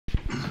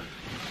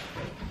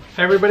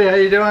Hey everybody, how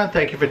you doing?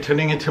 Thank you for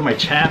tuning into my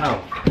channel.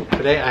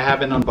 Today I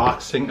have an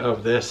unboxing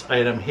of this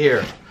item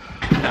here.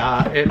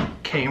 It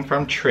came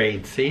from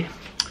Tradesy,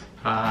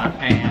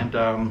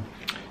 and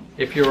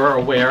if you're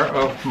aware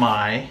of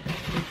my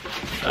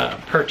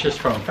purchase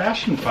from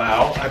Fashion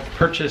File, I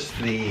purchased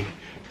the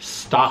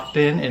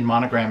Stockton in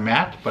monogram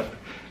matte, but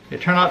it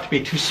turned out to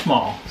be too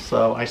small.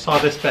 So I saw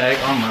this bag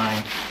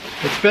online.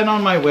 It's been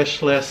on my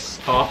wish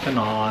list off and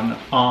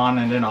on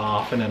and then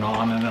off and then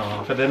on and then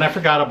off, and then I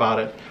forgot about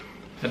it.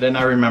 And then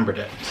I remembered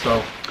it.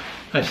 So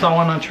I saw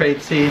one on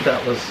Tradesy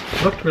that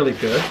looked really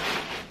good,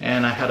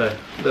 and I had a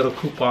little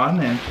coupon,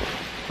 and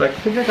I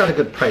think I got a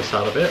good price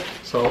out of it.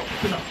 So,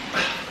 you know,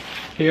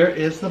 here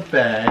is the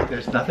bag.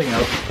 There's nothing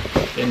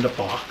else in the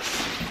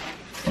box,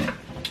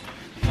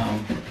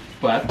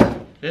 but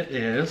it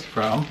is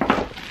from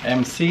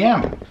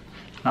MCM.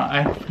 Now,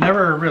 I've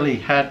never really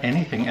had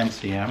anything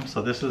MCM,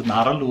 so this is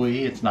not a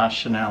Louis, it's not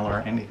Chanel or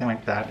anything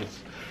like that. It's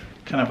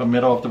kind of a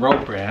middle of the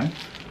road brand.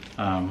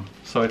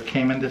 So it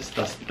came in the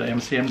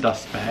MCM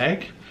dust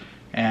bag,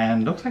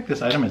 and looks like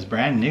this item is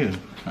brand new,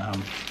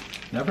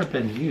 never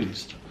been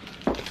used.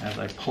 As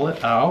I pull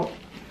it out,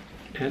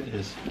 it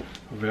is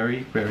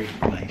very, very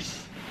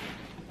nice.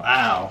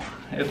 Wow,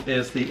 it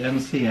is the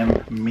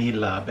MCM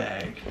Milla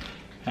bag,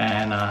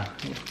 and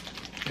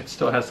it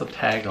still has the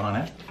tag on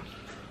it,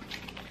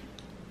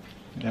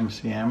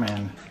 MCM,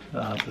 and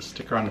the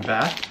sticker on the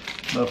back,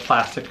 the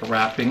plastic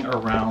wrapping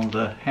around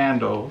the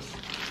handles.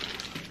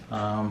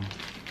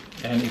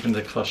 And even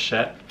the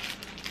clochette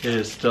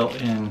is still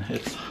in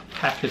its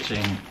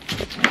packaging.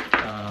 There's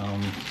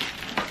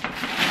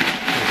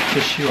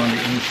tissue on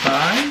the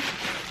inside.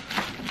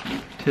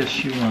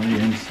 Tissue on the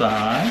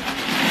inside.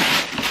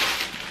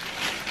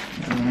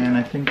 And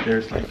I think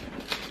there's like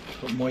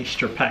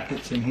moisture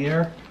packets in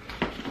here.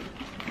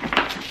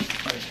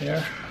 Right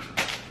there.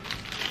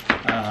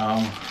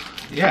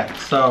 Yeah,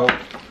 so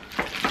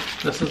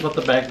this is what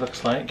the bag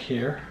looks like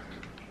here.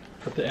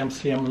 With the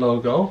MCM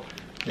logo.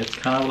 It's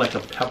kind of like a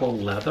pebble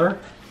leather.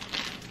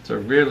 It's a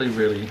really,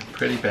 really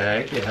pretty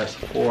bag. It has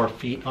 4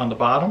 feet on the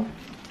bottom.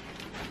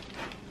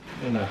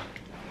 And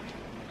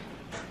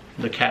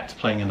the cat's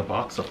playing in the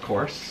box, of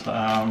course.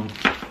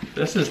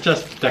 This is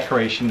just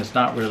decoration. It's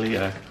not really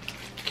a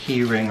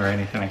key ring or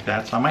anything like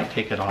that, so I might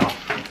take it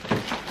off.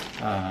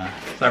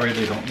 'Cause I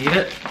really don't need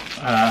it.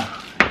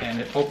 And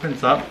it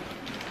opens up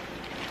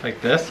like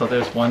this. So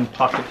there's one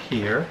pocket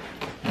here,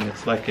 and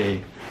it's like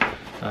a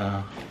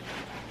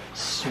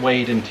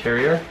suede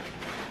interior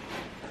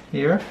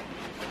here,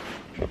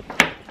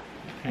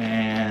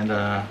 and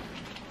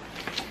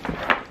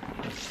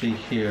let's see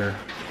here,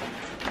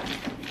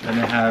 and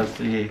it has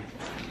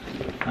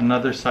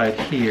another side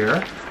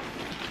here,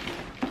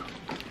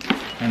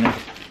 and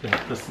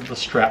this is the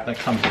strap that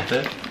comes with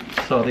it.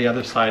 So the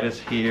other side is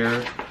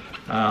here.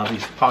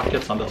 These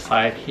pockets on the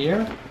side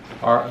here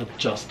are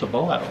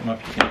adjustable. I don't know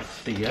if you can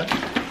see it,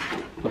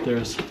 but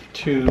there's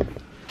 2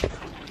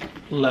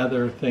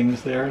 leather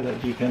things there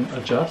that you can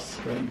adjust,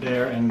 right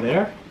there and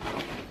there.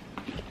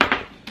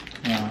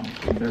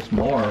 There's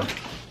more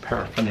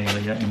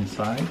paraphernalia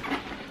inside,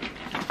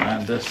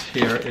 and this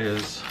here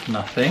is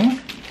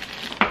nothing.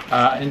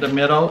 In the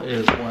middle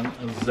is one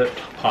zip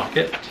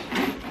pocket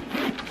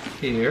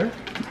here,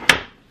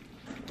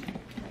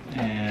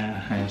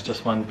 and there's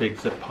just one big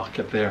zip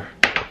pocket there.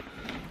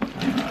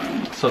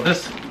 So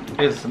this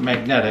is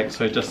magnetic,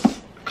 so it just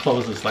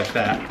closes like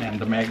that, and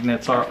the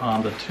magnets are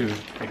on the 2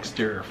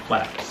 exterior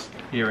flaps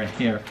here and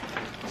here.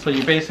 So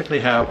you basically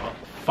have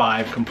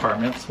 5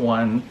 compartments: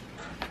 1,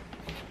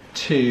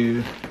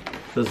 2,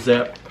 the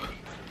zip,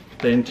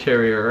 the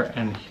interior,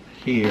 and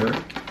here.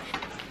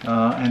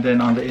 And then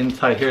on the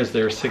inside, here's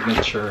their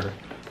signature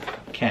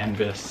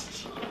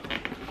canvas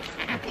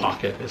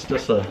pocket. It's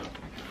just a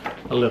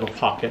little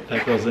pocket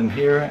that goes in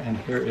here, and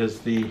here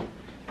is the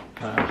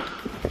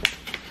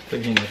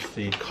thinking it's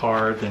the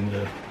card and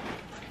the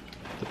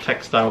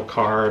textile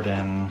card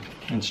and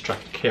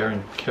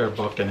care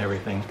book and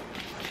everything.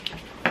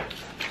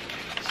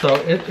 So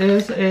it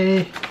is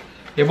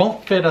it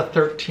won't fit a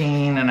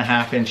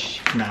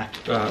 13.5-inch Mac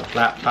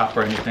laptop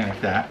or anything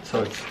like that.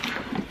 So it's,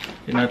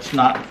 you know, it's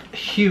not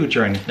huge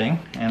or anything.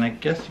 And I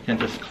guess you can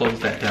just close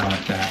that down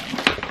like that.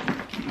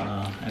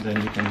 And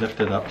then you can lift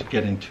it up to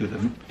get into the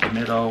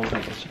middle.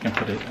 I guess you can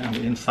put it on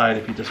the inside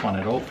if you just want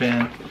it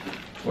open,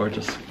 or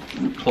just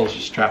close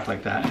your strap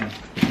like that, and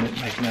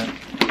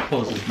it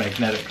closes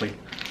magnetically.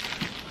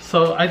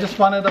 So I just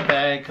wanted a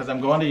bag because I'm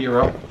going to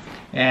Europe,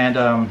 and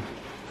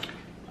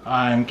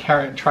I'm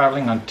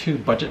traveling on 2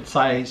 budget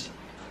size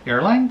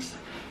airlines,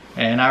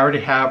 and I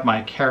already have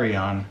my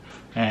carry-on,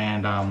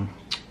 and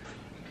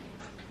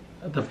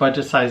the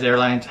budget size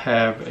airlines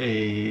have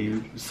a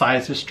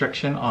size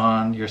restriction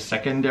on your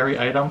secondary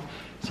item,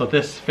 so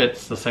this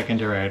fits the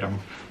secondary item.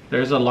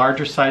 There's a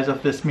larger size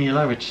of this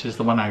Milla, which is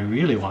the one I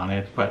really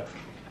wanted, but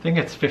I think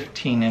it's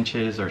 15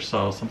 inches or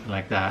so, something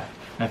like that.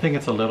 I think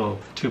it's a little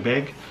too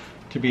big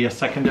to be a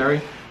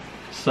secondary,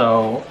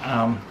 so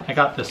I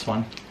got this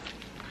one.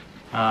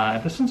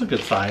 This one's a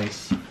good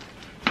size.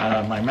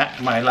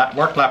 My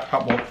work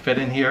laptop won't fit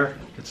in here.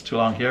 It's too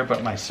long here,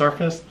 but my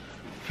Surface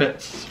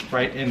fits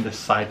right in this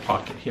side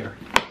pocket here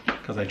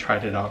because I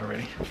tried it out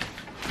already.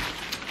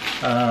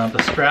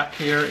 The strap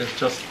here is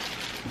just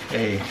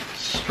a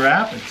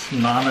strap. It's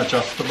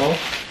non-adjustable.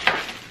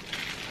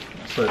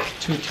 So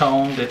it's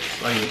two-toned.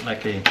 It's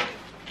like a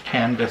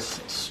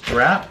canvas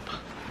strap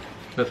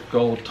with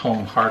gold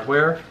tone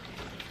hardware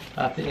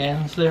at the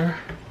ends there.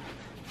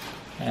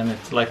 And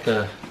it's like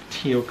a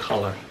teal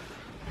color.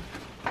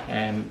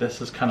 And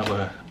this is kind of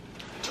a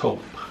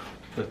taupe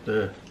with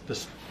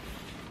this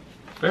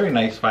very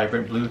nice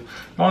vibrant blue.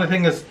 The only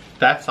thing is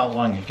that's how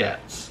long it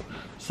gets.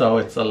 So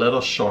it's a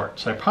little short.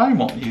 So I probably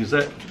won't use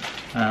it.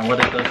 What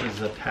it does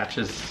is it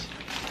attaches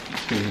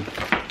to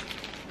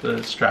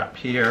the strap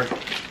here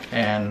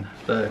and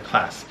the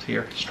clasp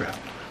here strap.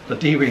 The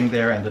D-ring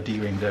there and the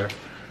D-ring there.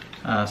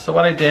 So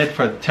what I did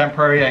for the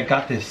temporary, I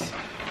got this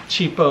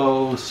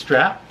cheapo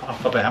strap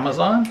off of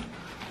Amazon,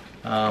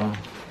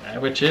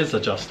 which is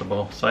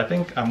adjustable. So I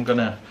think I'm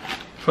gonna,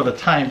 for the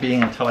time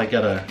being, until I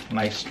get a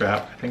nice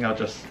strap, I think I'll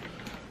just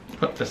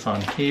put this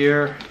on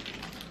here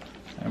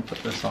and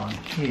put this on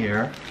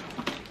here,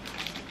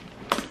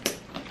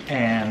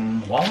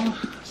 and voila.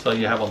 So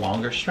you have a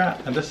longer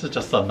strap, and this is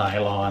just a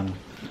nylon.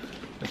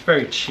 It's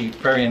very cheap,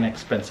 very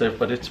inexpensive,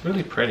 but it's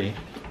really pretty,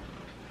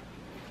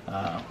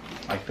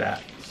 like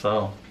that.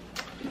 So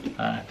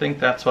I think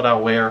that's what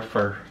I'll wear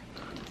for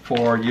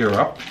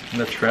Europe in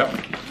the trip.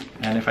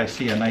 And if I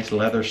see a nice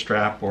leather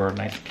strap or a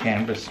nice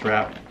canvas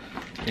strap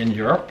in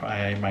Europe,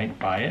 I might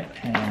buy it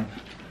and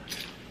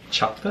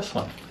chuck this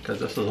one, because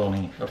this is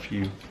only a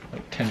few,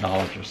 like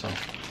 $10 or so.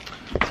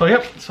 So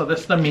yep, so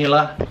this is the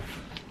Milla.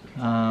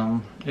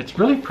 It's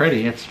really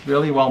pretty. It's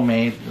really well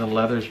made. The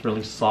leather's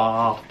really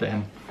soft,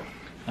 and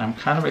I'm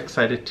kind of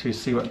excited to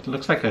see what it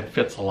looks like. It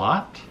fits a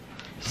lot.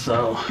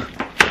 So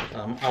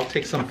I'll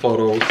take some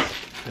photos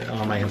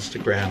on my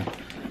Instagram,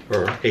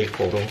 or a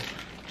photo.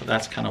 But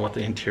that's kind of what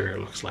the interior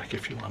looks like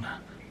if you want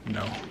to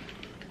know.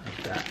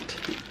 Like that.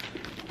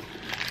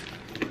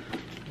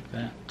 Like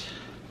that.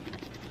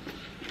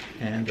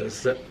 And the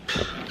zip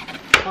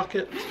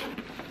pocket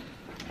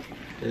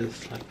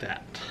is like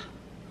that.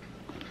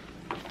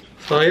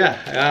 So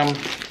yeah,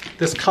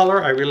 this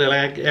color I really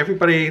like.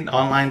 Everybody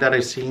online that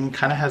I've seen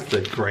kind of has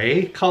the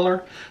gray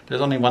color. There's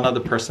only one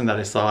other person that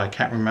I saw, I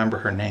can't remember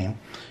her name,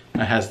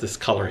 that has this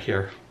color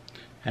here.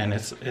 And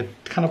it's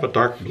kind of a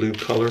dark blue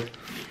color.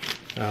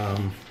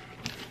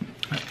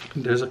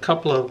 There's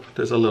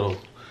a little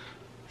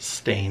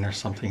stain or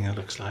something it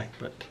looks like,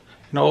 but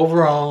you know,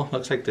 overall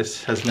looks like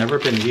this has never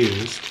been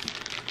used,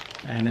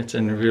 and it's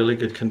in really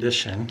good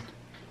condition,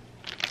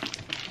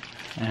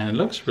 and it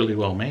looks really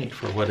well made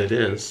for what it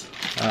is.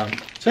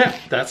 So yeah,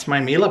 that's my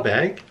Milla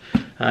bag.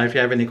 If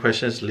you have any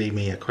questions, leave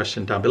me a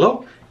question down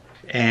below,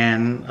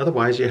 and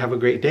otherwise you have a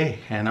great day,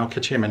 and I'll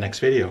catch you in my next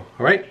video.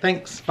 All right,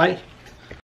 thanks, bye.